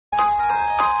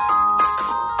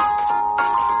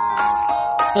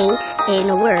Ain't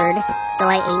a word, so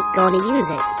I ain't gonna use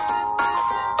it.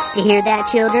 You hear that,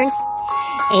 children?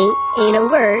 Ain't a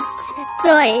word,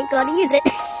 so I ain't gonna use it.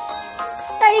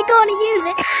 I ain't gonna use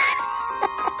it.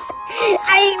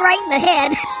 I ain't right in the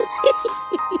head.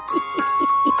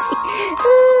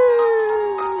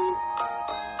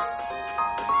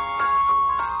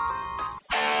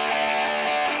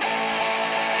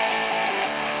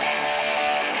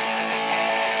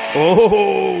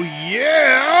 Oh,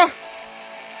 yeah!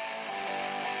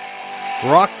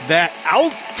 Rock that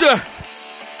out!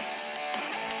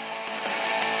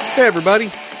 Hey,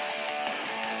 everybody.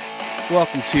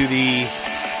 Welcome to the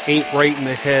Ain't Right in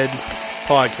the Head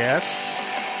podcast.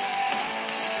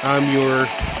 I'm your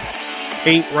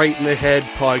Ain't Right in the Head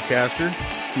podcaster,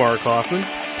 Mark Hoffman.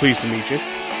 Pleased to meet you.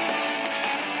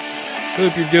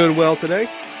 Hope you're doing well today.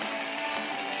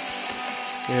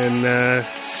 And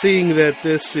seeing that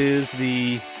this is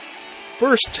the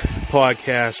first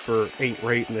podcast for Ain't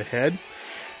Right in the Head,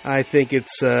 I think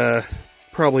it's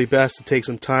probably best to take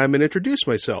some time and introduce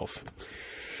myself.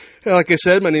 Like I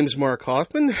said, my name is Mark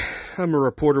Hoffman. I'm a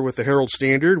reporter with the Herald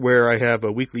Standard, where I have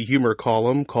a weekly humor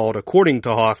column called According to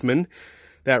Hoffman.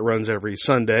 That runs every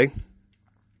Sunday.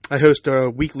 I host a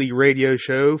weekly radio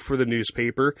show for the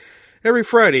newspaper every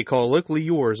Friday called Locally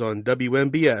Yours on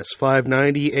WMBS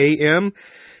 590 AM.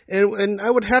 And I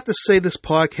would have to say this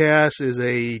podcast is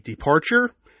a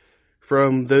departure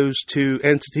from those two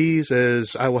entities,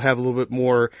 as I will have a little bit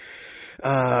more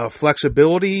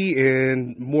flexibility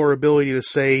and more ability to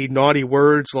say naughty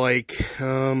words like,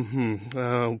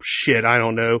 shit, I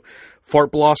don't know,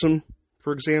 fart blossom,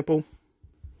 for example.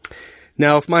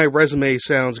 Now, if my resume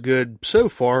sounds good so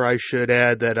far, I should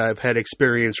add that I've had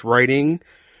experience writing,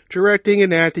 directing,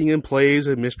 and acting in plays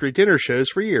and mystery dinner shows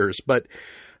for years, but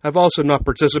I've also not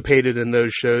participated in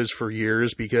those shows for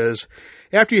years because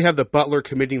after you have the butler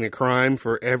committing the crime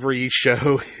for every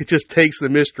show, it just takes the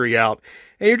mystery out,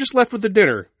 and you're just left with the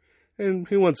dinner. And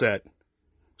who wants that?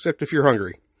 Except if you're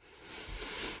hungry.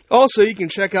 Also, you can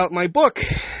check out my book,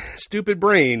 Stupid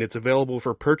Brain. It's available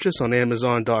for purchase on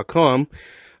Amazon.com.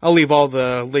 I'll leave all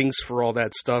the links for all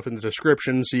that stuff in the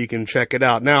description so you can check it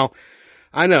out. Now,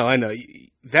 I know,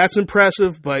 that's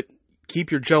impressive, but keep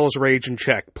your jealous rage in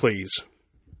check, please.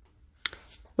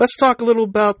 Let's talk a little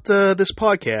about this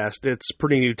podcast. It's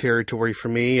pretty new territory for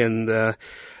me, and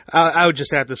I would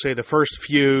just have to say the first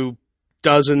few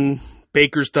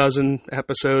baker's dozen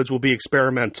episodes will be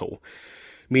experimental,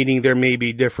 meaning there may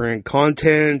be different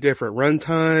content, different run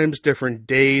times, different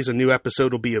days a new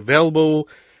episode will be available,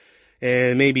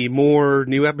 and maybe more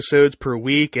new episodes per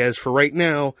week, as for right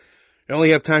now, I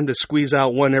only have time to squeeze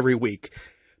out one every week,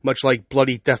 much like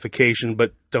bloody defecation,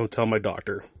 but don't tell my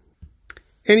doctor.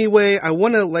 Anyway, I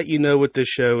want to let you know what this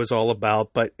show is all about,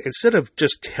 but instead of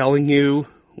just telling you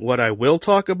what I will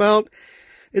talk about,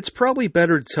 it's probably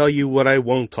better to tell you what I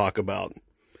won't talk about.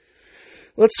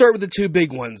 Let's start with the two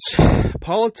big ones,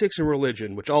 politics and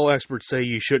religion, which all experts say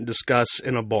you shouldn't discuss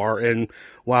in a bar, and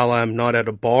while I'm not at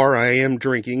a bar, I am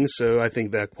drinking, so I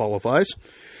think that qualifies.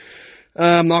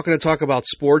 I'm not going to talk about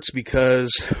sports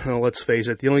because, well, let's face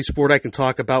it, the only sport I can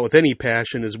talk about with any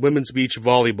passion is women's beach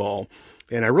volleyball.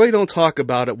 And I really don't talk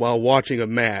about it while watching a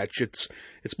match. It's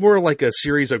more like a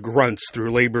series of grunts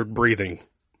through labored breathing.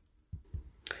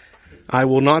 I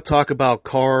will not talk about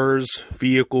cars,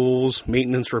 vehicles,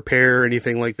 maintenance, repair,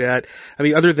 anything like that. I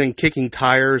mean, other than kicking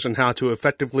tires and how to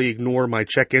effectively ignore my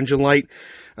check engine light,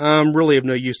 I'm really of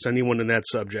no use to anyone in that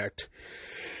subject.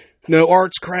 No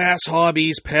arts, crafts,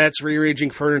 hobbies, pets,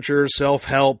 rearranging furniture,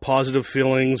 self-help, positive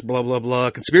feelings, blah, blah, blah.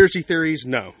 Conspiracy theories?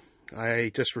 No.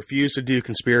 I just refuse to do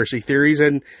conspiracy theories,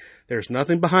 and there's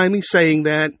nothing behind me saying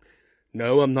that.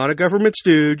 No, I'm not a government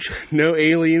stooge. No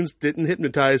aliens didn't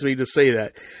hypnotize me to say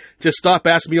that. Just stop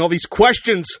asking me all these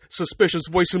questions, suspicious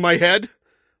voice in my head.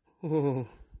 Oh.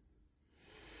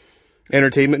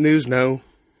 Entertainment news? No.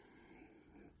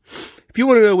 If you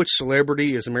want to know which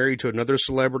celebrity is married to another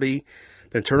celebrity,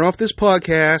 then turn off this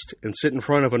podcast and sit in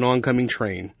front of an oncoming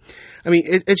train. I mean,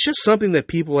 it's just something that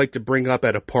people like to bring up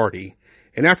at a party.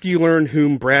 And after you learn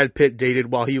whom Brad Pitt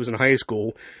dated while he was in high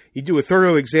school, you do a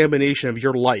thorough examination of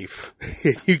your life.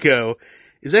 And you go,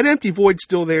 is that empty void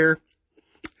still there?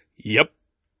 Yep.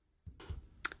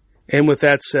 And with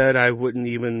that said, I wouldn't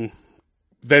even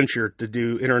venture to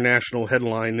do international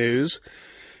headline news.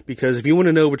 Because if you want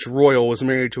to know which royal was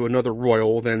married to another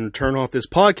royal, then turn off this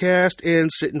podcast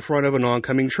and sit in front of an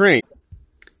oncoming train.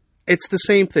 It's the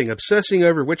same thing, obsessing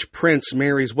over which prince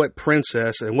marries what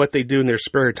princess and what they do in their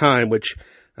spare time, which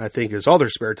I think is all their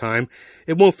spare time.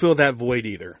 It won't fill that void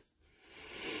either.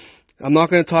 I'm not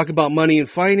going to talk about money and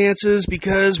finances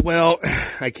because, well,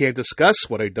 I can't discuss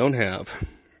what I don't have.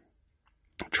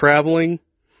 Traveling,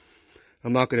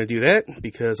 I'm not going to do that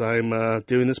because I'm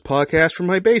doing this podcast from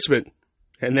my basement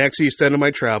and that's the extent of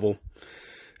my travel.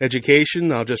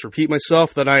 Education, I'll just repeat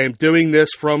myself that I am doing this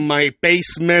from my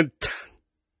basement.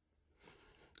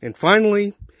 And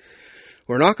finally,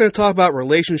 we're not going to talk about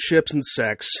relationships and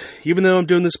sex, even though I'm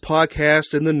doing this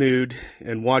podcast in the nude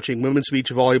and watching women's beach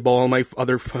volleyball on my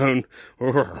other phone.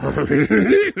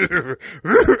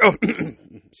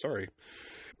 Sorry.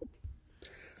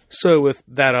 So with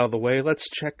that out of the way, let's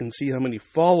check and see how many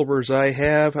followers I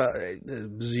have.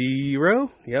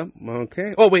 0. Yep.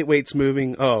 Okay. Oh, wait, it's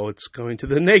moving. Oh, it's going to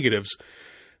the negatives.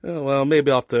 Oh, well, maybe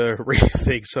I'll have to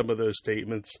rethink some of those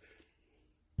statements.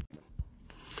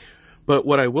 But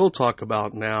what I will talk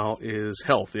about now is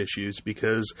health issues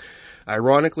because,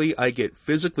 ironically, I get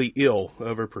physically ill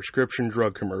over prescription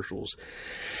drug commercials.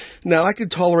 Now, I could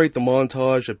tolerate the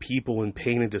montage of people in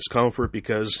pain and discomfort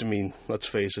because, let's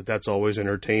face it, that's always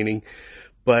entertaining.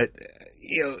 But,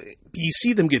 you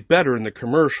see them get better in the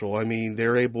commercial.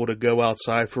 They're able to go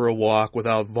outside for a walk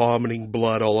without vomiting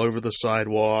blood all over the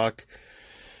sidewalk.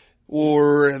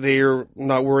 Or they're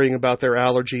not worrying about their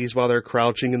allergies while they're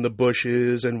crouching in the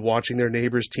bushes and watching their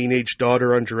neighbor's teenage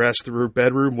daughter undress through her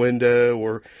bedroom window.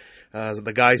 Or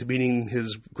the guy's meeting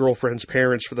his girlfriend's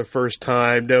parents for the first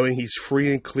time, knowing he's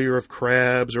free and clear of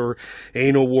crabs or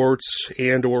anal warts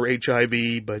and or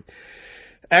HIV. But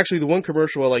actually, the one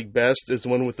commercial I like best is the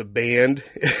one with the band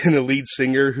and the lead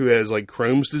singer who has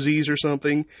Crohn's disease or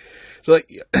something. So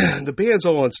the band's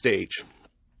all on stage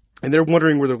and they're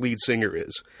wondering where their lead singer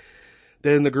is.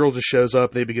 Then the girl just shows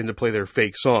up and they begin to play their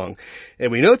fake song.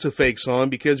 And we know it's a fake song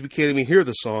because we can't even hear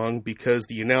the song because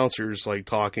the announcer's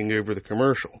talking over the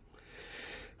commercial.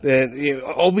 Then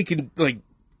all we can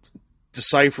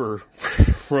decipher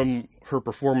from her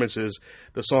performance is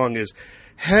the song is,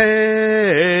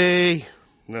 "Hey,"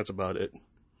 and that's about it.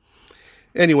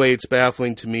 Anyway, it's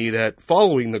baffling to me that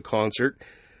following the concert,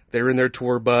 they're in their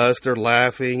tour bus, they're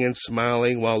laughing and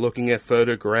smiling while looking at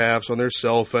photographs on their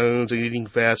cell phones and eating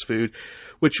fast food,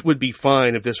 which would be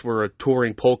fine if this were a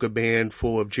touring polka band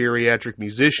full of geriatric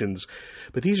musicians.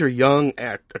 But these are young,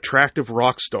 attractive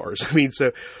rock stars.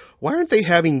 So why aren't they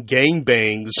having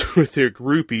gangbangs with their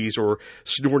groupies or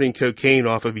snorting cocaine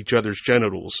off of each other's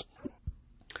genitals?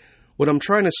 What I'm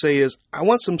trying to say is I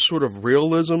want some sort of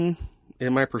realism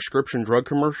in my prescription drug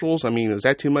commercials. Is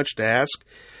that too much to ask?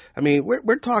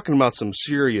 We're talking about some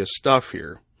serious stuff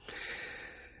here.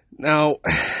 Now,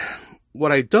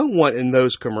 what I don't want in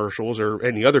those commercials, or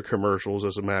any other commercials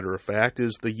as a matter of fact,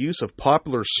 is the use of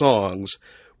popular songs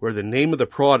where the name of the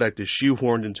product is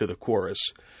shoehorned into the chorus.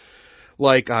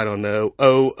 I don't know,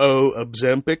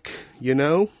 Ozempic,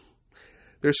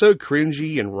 They're so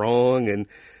cringy and wrong,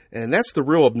 and that's the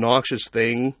real obnoxious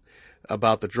thing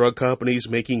about the drug companies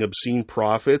making obscene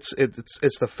profits.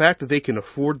 It's the fact that they can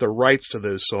afford the rights to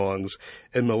those songs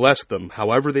and molest them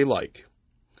however they like.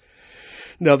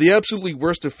 Now, the absolutely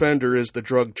worst offender is the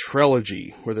drug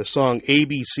Trelegy, where the song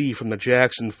ABC from the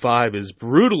Jackson 5 is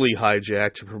brutally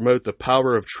hijacked to promote the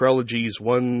power of Trelegy's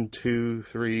 1, 2,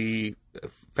 3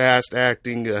 fast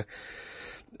acting. I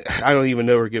don't even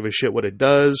know or give a shit what it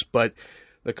does, but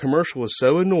the commercial is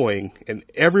so annoying, and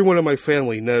everyone in my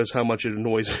family knows how much it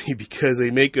annoys me because they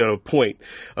make a point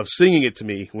of singing it to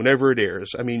me whenever it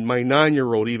airs. My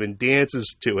 9-year-old even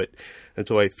dances to it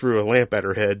until I threw a lamp at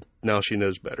her head. Now she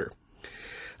knows better.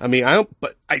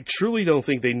 But I truly don't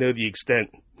think they know the extent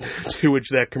to which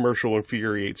that commercial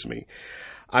infuriates me.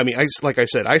 Like I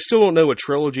said, I still don't know what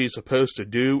Trelegy is supposed to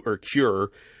do or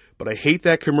cure, but I hate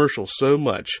that commercial so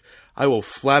much, I will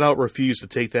flat out refuse to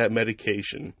take that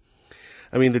medication.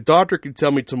 The doctor could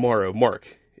tell me tomorrow,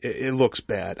 "Mark, it looks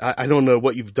bad. I don't know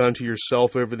what you've done to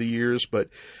yourself over the years, but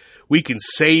we can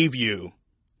save you,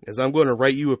 as I'm going to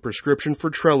write you a prescription for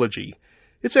Trelegy."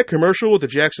 It's that commercial with the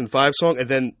Jackson 5 song, and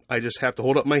then I just have to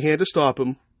hold up my hand to stop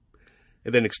him,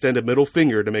 and then extend a middle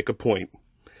finger to make a point.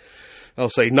 I'll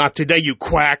say, "Not today, you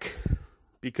quack,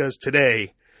 because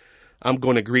today I'm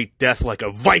going to greet death like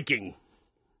a Viking."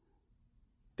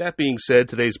 That being said,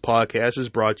 today's podcast is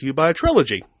brought to you by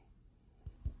Trelegy.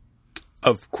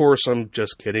 Of course, I'm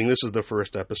just kidding. This is the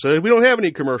first episode. We don't have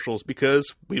any commercials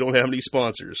because we don't have any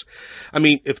sponsors.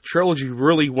 If Trelegy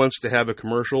really wants to have a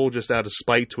commercial just out of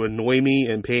spite to annoy me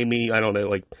and pay me,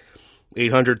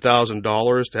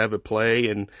 $800,000 to have it play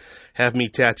and have me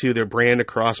tattoo their brand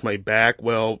across my back,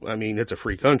 well, it's a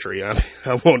free country. I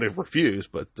won't refuse,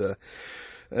 but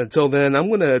until then, I'm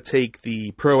going to take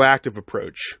the proactive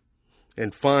approach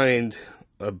and find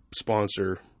a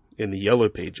sponsor in the Yellow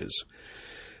Pages.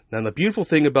 Now, the beautiful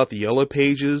thing about the Yellow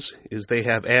Pages is they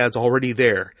have ads already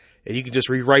there, and you can just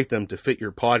rewrite them to fit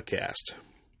your podcast.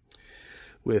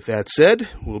 With that said,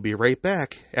 we'll be right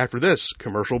back after this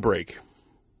commercial break.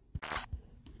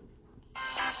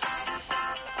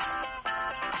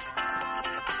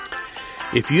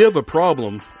 If you have a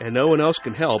problem and no one else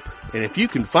can help, and if you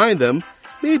can find them,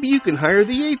 maybe you can hire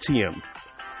the ATM.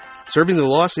 Serving the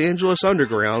Los Angeles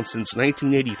Underground since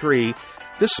 1983,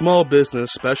 this small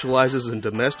business specializes in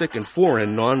domestic and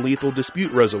foreign non-lethal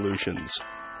dispute resolutions.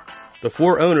 The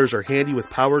 4 owners are handy with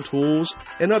power tools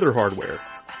and other hardware.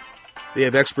 They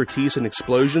have expertise in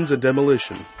explosions and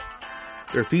demolition.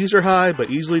 Their fees are high but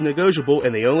easily negotiable,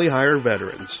 and they only hire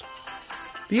veterans.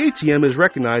 The ATM is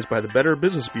recognized by the Better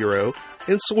Business Bureau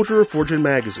and Soldier of Fortune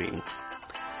magazine.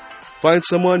 Find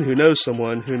someone who knows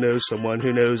someone who knows someone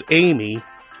who knows Amy,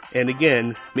 and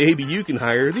again, maybe you can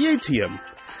hire the ATM.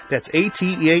 That's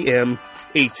ATEAM,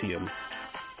 ATM.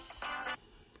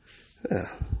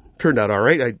 Turned out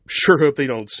alright. I sure hope they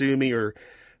don't sue me or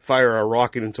fire a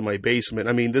rocket into my basement.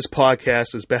 I mean, this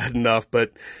podcast is bad enough,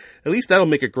 but at least that'll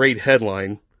make a great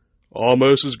headline.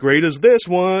 Almost as great as this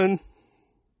one.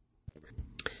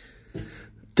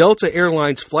 Delta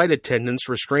Airlines flight attendants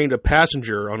restrained a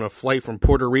passenger on a flight from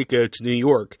Puerto Rico to New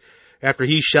York after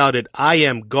he shouted, "I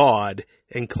am God,"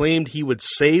 and claimed he would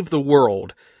save the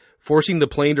world, forcing the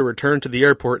plane to return to the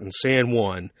airport in San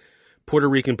Juan. Puerto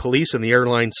Rican police and the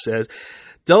airline says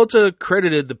Delta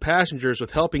credited the passengers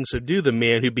with helping subdue the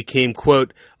man who became,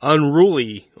 quote,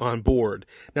 unruly on board.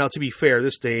 Now, to be fair,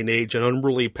 this day and age, an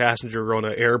unruly passenger on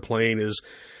an airplane is,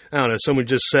 I don't know, someone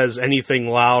just says anything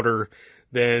louder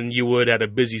than you would at a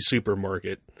busy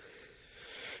supermarket.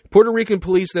 Puerto Rican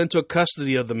police then took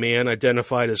custody of the man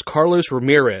identified as Carlos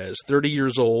Ramirez, 30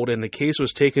 years old, and the case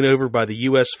was taken over by the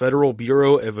U.S. Federal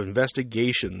Bureau of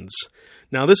Investigations.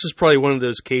 Now, this is probably one of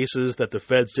those cases that the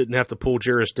feds didn't have to pull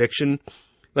jurisdiction.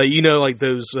 Like, you know, like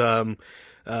those,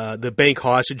 the bank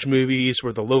hostage movies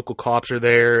where the local cops are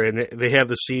there and they have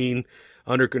the scene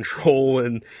under control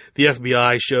and the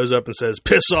FBI shows up and says,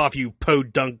 "Piss off, you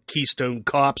podunk Keystone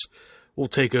cops. We'll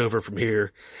take over from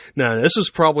here." Now, this is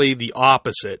probably the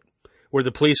opposite, where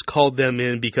the police called them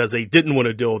in because they didn't want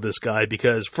to deal with this guy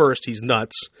because, first, he's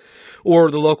nuts, or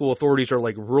the local authorities are,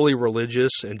 like, really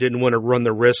religious and didn't want to run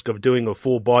the risk of doing a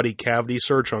full-body cavity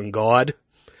search on God.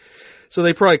 So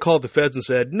they probably called the feds and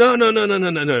said, no,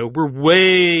 we're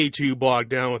way too bogged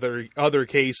down with other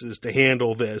cases to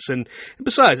handle this. And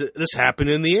besides, this happened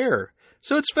in the air,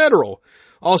 so it's federal.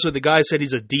 Also, the guy said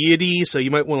he's a deity, so you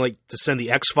might want to send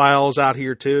the X-Files out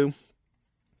here too.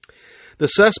 The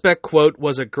suspect, quote,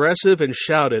 was aggressive and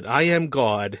shouted, "I am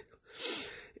God.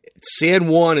 San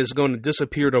Juan is going to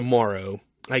disappear tomorrow.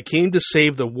 I came to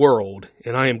save the world,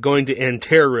 and I am going to end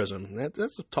terrorism."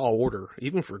 That's a tall order,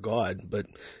 even for God, but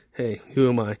hey, who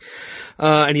am I?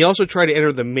 And he also tried to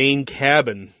enter the main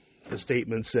cabin, the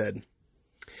statement said.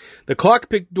 The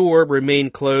cockpit door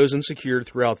remained closed and secured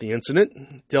throughout the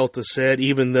incident, Delta said,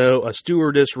 even though a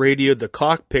stewardess radioed the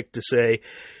cockpit to say,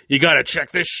 "You gotta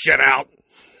check this shit out."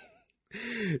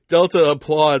 Delta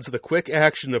applauds the quick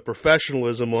action of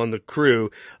professionalism on the crew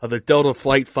of the Delta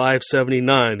Flight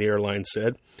 579, the airline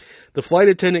said. The flight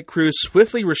attendant crew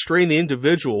swiftly restrained the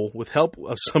individual with help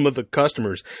of some of the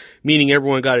customers, meaning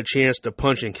everyone got a chance to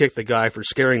punch and kick the guy for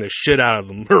scaring the shit out of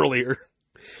them earlier.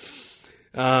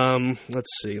 Let's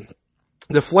see.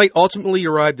 The flight ultimately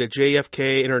arrived at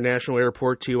JFK International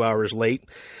Airport 2 hours late.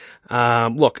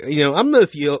 Look, you know, I'm no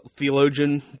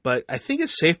theologian, but I think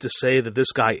it's safe to say that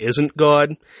this guy isn't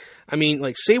God. I mean,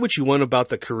 like, say what you want about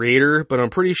the creator, but I'm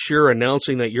pretty sure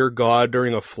announcing that you're God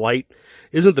during a flight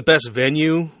isn't the best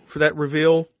venue for that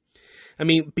reveal. I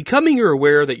mean, becoming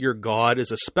aware that you're God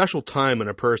is a special time in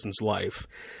a person's life.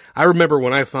 I remember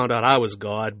when I found out I was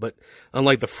God, but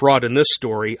unlike the fraud in this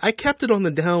story, I kept it on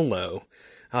the down low.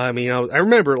 I mean, I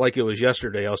remember it like it was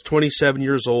yesterday. I was 27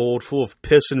 years old, full of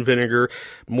piss and vinegar,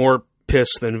 more piss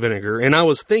than vinegar, and I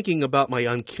was thinking about my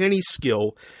uncanny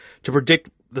skill to predict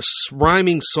the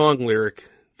rhyming song lyric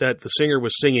that the singer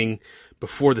was singing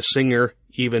before the singer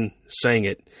even sang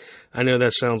it. I know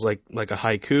that sounds like a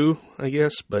haiku, I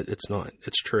guess, but it's not.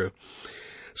 It's true.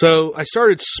 So I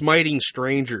started smiting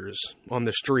strangers on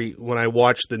the street when I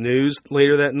watched the news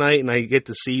later that night, and I get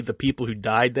to see the people who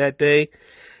died that day.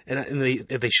 And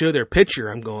if they show their picture,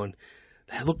 I'm going,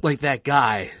 that looked like that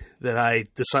guy that I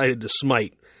decided to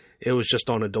smite. It was just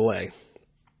on a delay.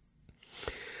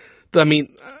 I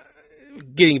mean,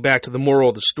 getting back to the moral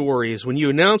of the story is when you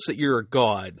announce that you're a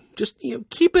god, just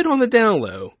keep it on the down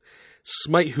low.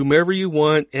 Smite whomever you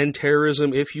want, end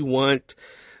terrorism if you want,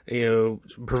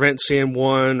 prevent San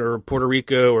Juan or Puerto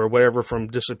Rico or whatever from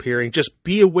disappearing. Just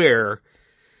be aware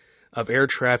of air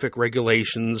traffic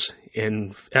regulations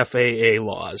and FAA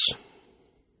laws.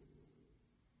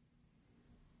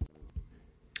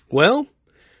 Well,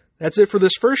 that's it for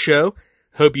this first show.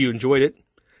 Hope you enjoyed it.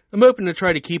 I'm hoping to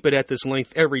try to keep it at this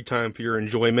length every time for your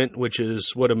enjoyment, which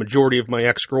is what a majority of my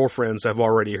ex-girlfriends have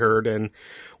already heard, and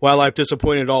while I've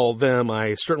disappointed all of them,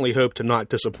 I certainly hope to not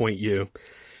disappoint you.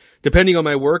 Depending on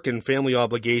my work and family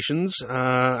obligations,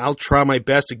 I'll try my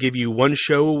best to give you one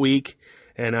show a week,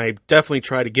 and I definitely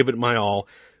try to give it my all,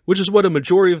 which is what a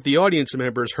majority of the audience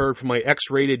members heard from my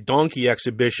X-rated donkey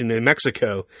exhibition in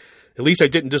Mexico. At least I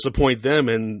didn't disappoint them,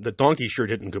 and the donkey sure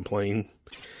didn't complain.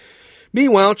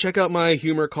 Meanwhile, check out my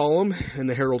humor column in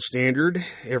the Herald Standard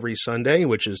every Sunday,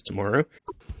 which is tomorrow.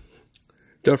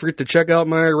 Don't forget to check out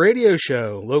my radio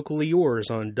show, Locally Yours,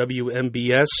 on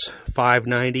WMBS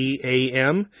 590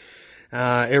 AM,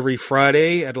 every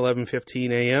Friday at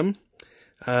 11:15 a.m.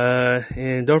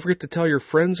 And don't forget to tell your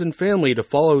friends and family to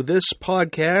follow this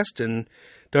podcast, and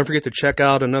don't forget to check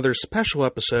out another special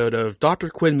episode of Dr.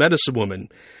 Quinn Medicine Woman.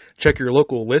 Check your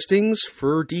local listings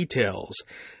for details.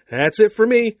 That's it for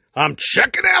me. I'm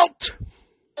checking out!